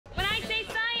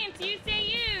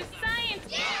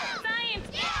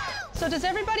So does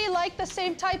everybody like the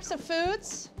same types of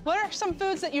foods? What are some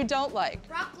foods that you don't like?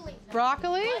 Broccoli.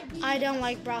 Broccoli? I don't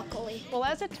like broccoli. Well,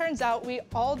 as it turns out, we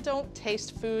all don't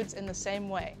taste foods in the same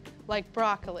way, like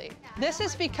broccoli. This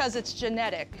is because it's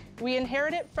genetic. We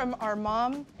inherit it from our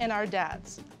mom and our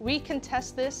dads. We can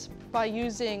test this by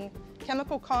using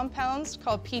chemical compounds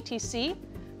called PTC,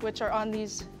 which are on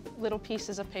these little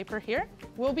pieces of paper here.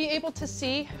 We'll be able to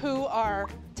see who are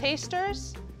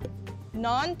tasters,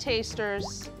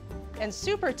 non-tasters, and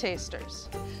super tasters.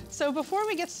 So before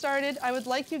we get started, I would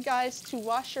like you guys to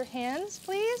wash your hands,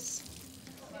 please.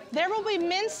 There will be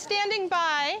men standing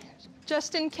by,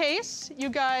 just in case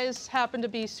you guys happen to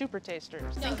be super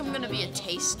tasters. I think I'm gonna be a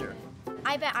taster.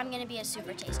 I bet I'm gonna be a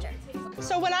super taster.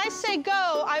 So when I say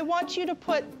go, I want you to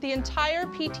put the entire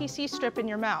PTC strip in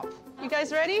your mouth. You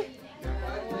guys ready?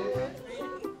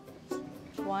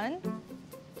 1,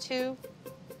 2,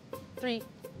 3,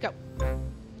 go.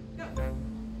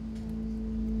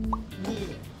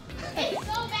 It's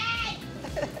so bad!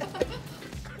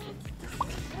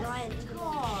 Ryan,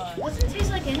 God. Doesn't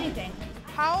taste like anything.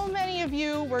 How many of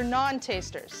you were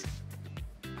non-tasters?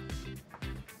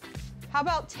 How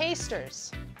about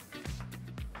tasters?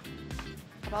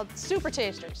 How about super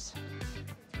tasters?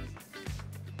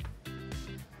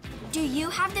 Do you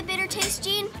have the bitter taste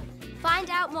gene? Find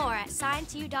out more at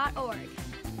scienceu.org.